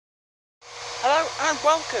Hello and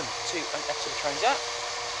welcome to an episode of Trains Up,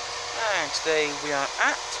 and today we are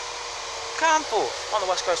at Carnforth on the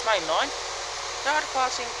West Coast Main Line. Now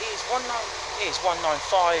departing is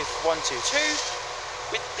 195122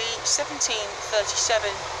 with the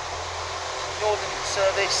 1737 Northern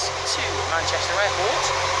service to Manchester Airport.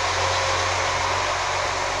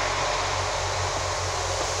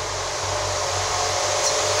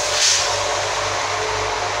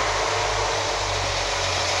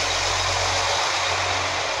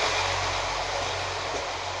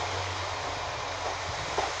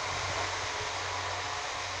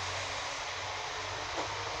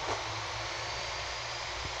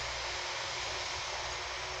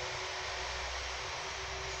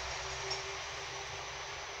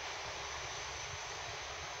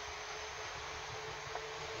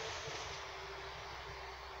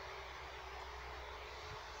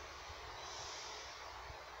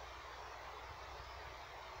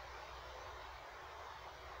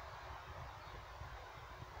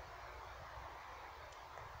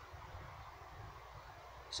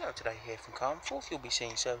 So today here from Carnforth, you'll be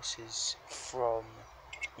seeing services from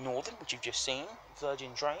Northern, which you've just seen,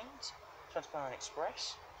 Virgin Trains, Transparent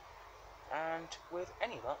Express, and with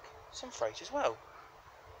any luck, some freight as well.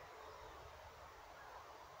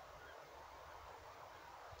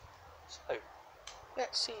 So,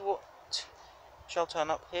 let's see what shall turn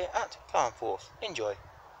up here at Carnforth. Enjoy.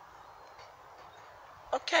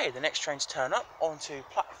 Okay, the next train to turn up onto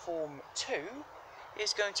platform 2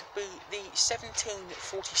 is going to be the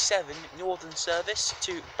 1747 Northern service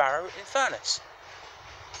to Barrow-in-Furness.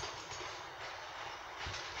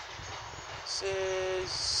 This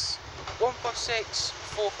is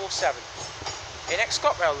 156447 in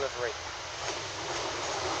ex-ScotRail livery.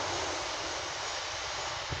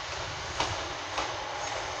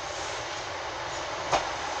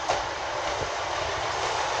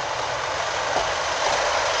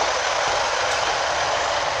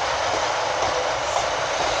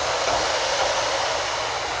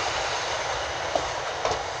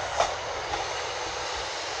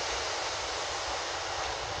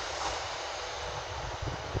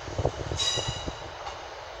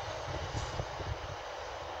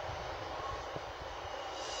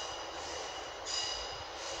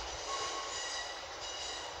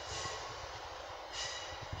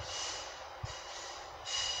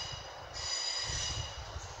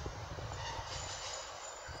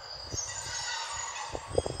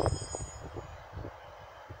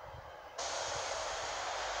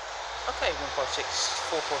 Okay,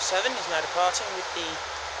 156447 is now departing with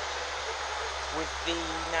the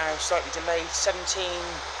now slightly delayed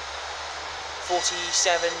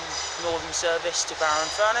 1747 Northern service to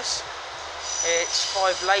Barrow-in-Furness. It's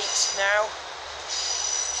 5 late now.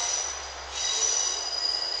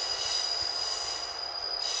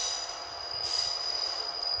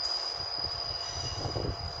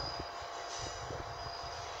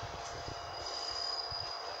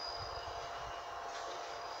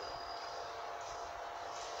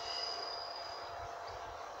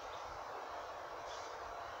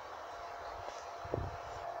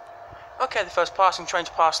 Okay, the first passing train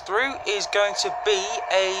to pass through is going to be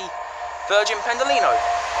a Virgin Pendolino.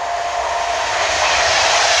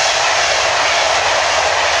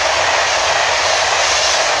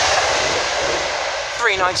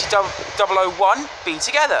 $390,001, be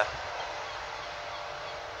together.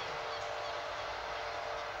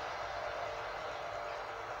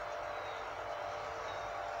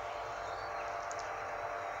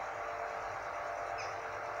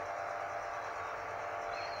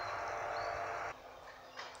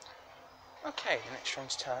 Okay, the next train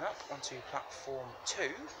to turn up onto platform 2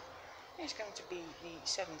 is going to be the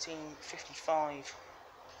 1755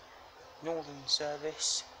 Northern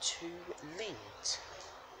service to Leeds.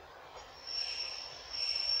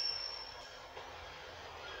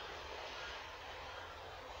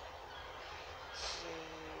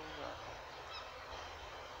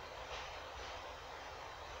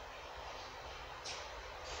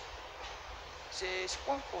 This is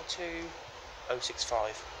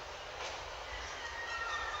 142065.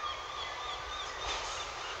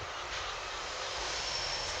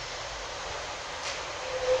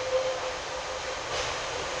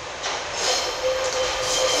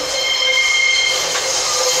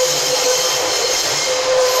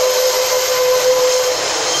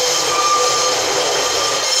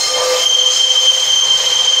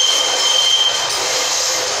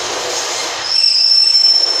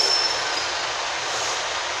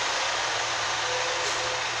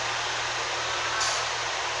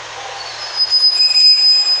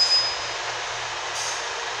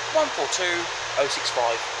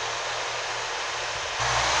 $142,065.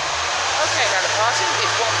 Okay, now departing is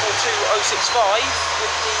 142065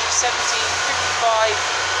 with the 1755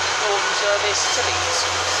 Northern service to Leeds.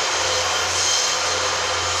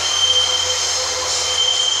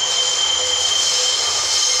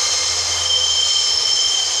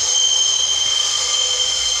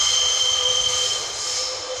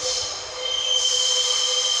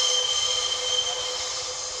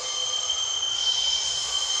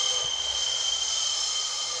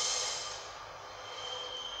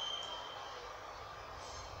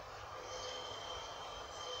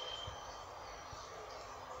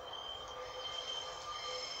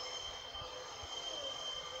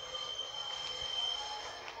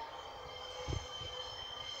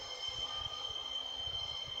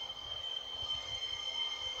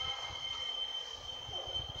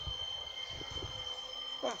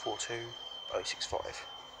 142065.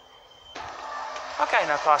 Okay,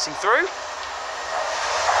 now passing through.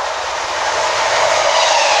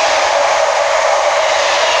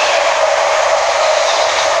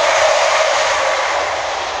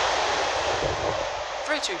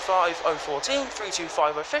 Three 325-014,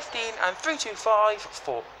 325-015 and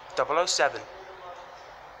 325-4007.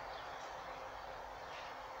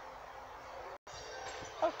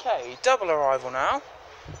 Okay, double arrival now.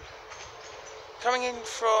 Coming in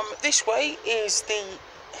from this way is the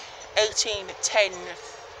 1810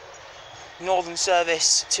 Northern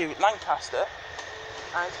service to Lancaster,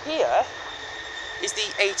 and here is the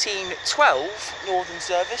 1812 Northern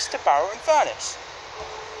service to Barrow and Furness.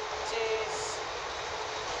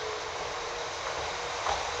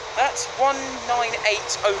 That's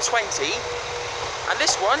 198020, and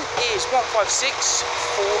this one is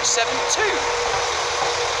 156472.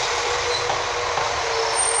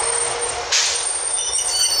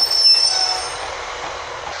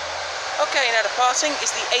 Okay, now departing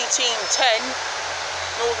is the 1810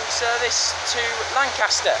 Northern service to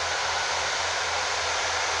Lancaster.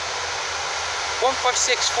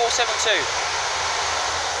 156472.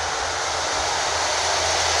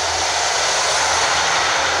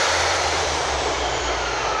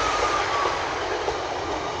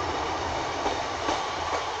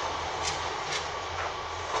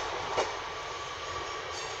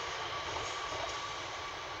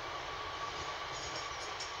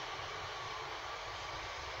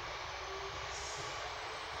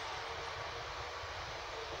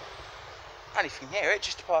 And if you can hear it,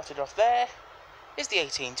 just departed off there is the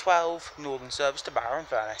 1812 Northern service to Barrow and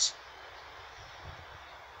Furness.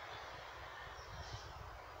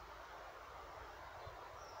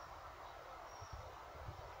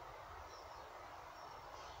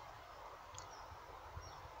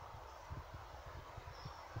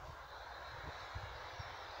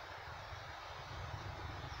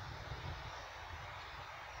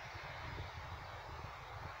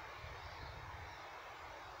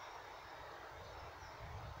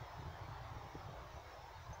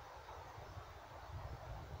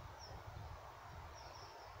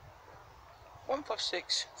 One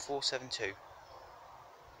 156472.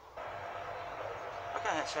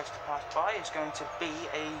 Okay, next service to pass by is going to be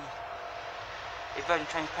a Virgin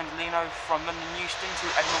Trains Pendolino from London Euston to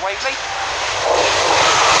Edinburgh Waverley.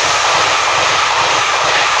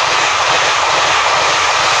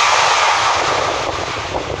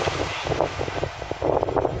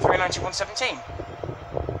 39117.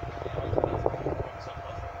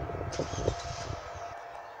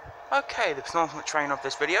 Okay, the penultimate train of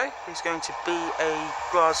this video is going to be a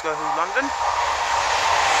Glasgow London.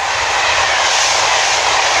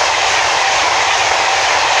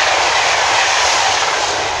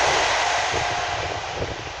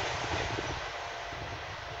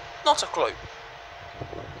 Not a clue.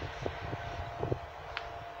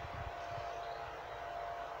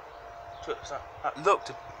 That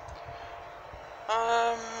looked.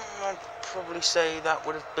 I'd probably say that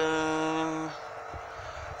would have been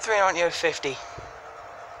 390.50.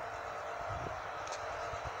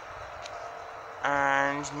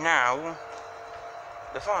 And now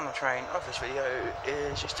the final train of this video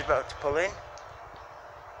is just about to pull in.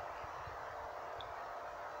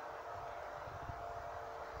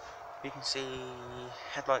 You can see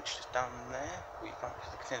headlights just down there. We back to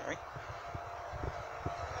the catenary.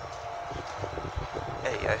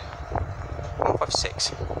 There you go.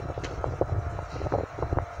 156.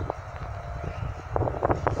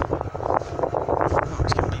 Oh,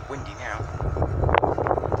 it's going to be windy now.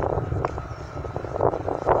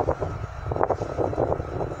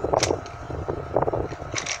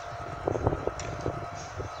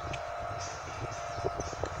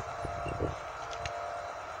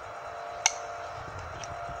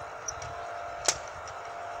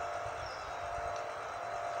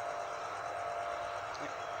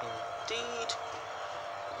 indeed.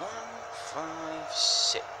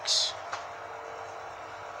 156.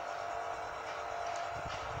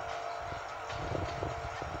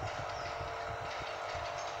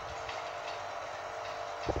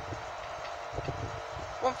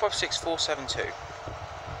 One 56472.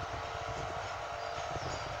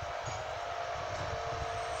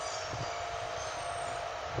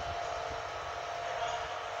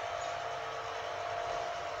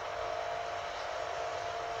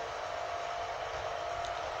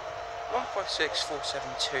 One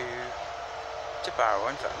 56472 to Barrow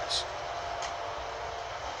and Furnace.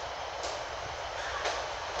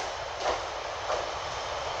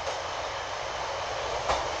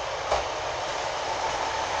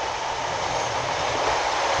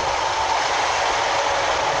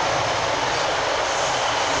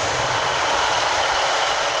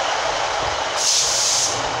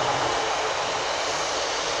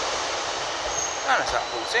 And as that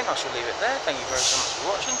pulls in, I shall leave it there. Thank you very so much for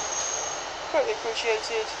watching. Greatly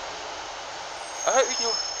appreciated. I hope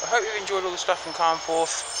you've enjoyed all the stuff from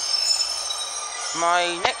Carnforth.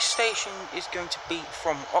 My next station is going to be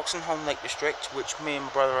from Oxenholme Lake District, which me and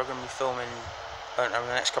my brother are going to be filming over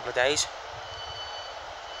the next couple of days.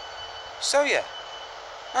 So yeah,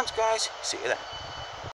 thanks guys, see you then.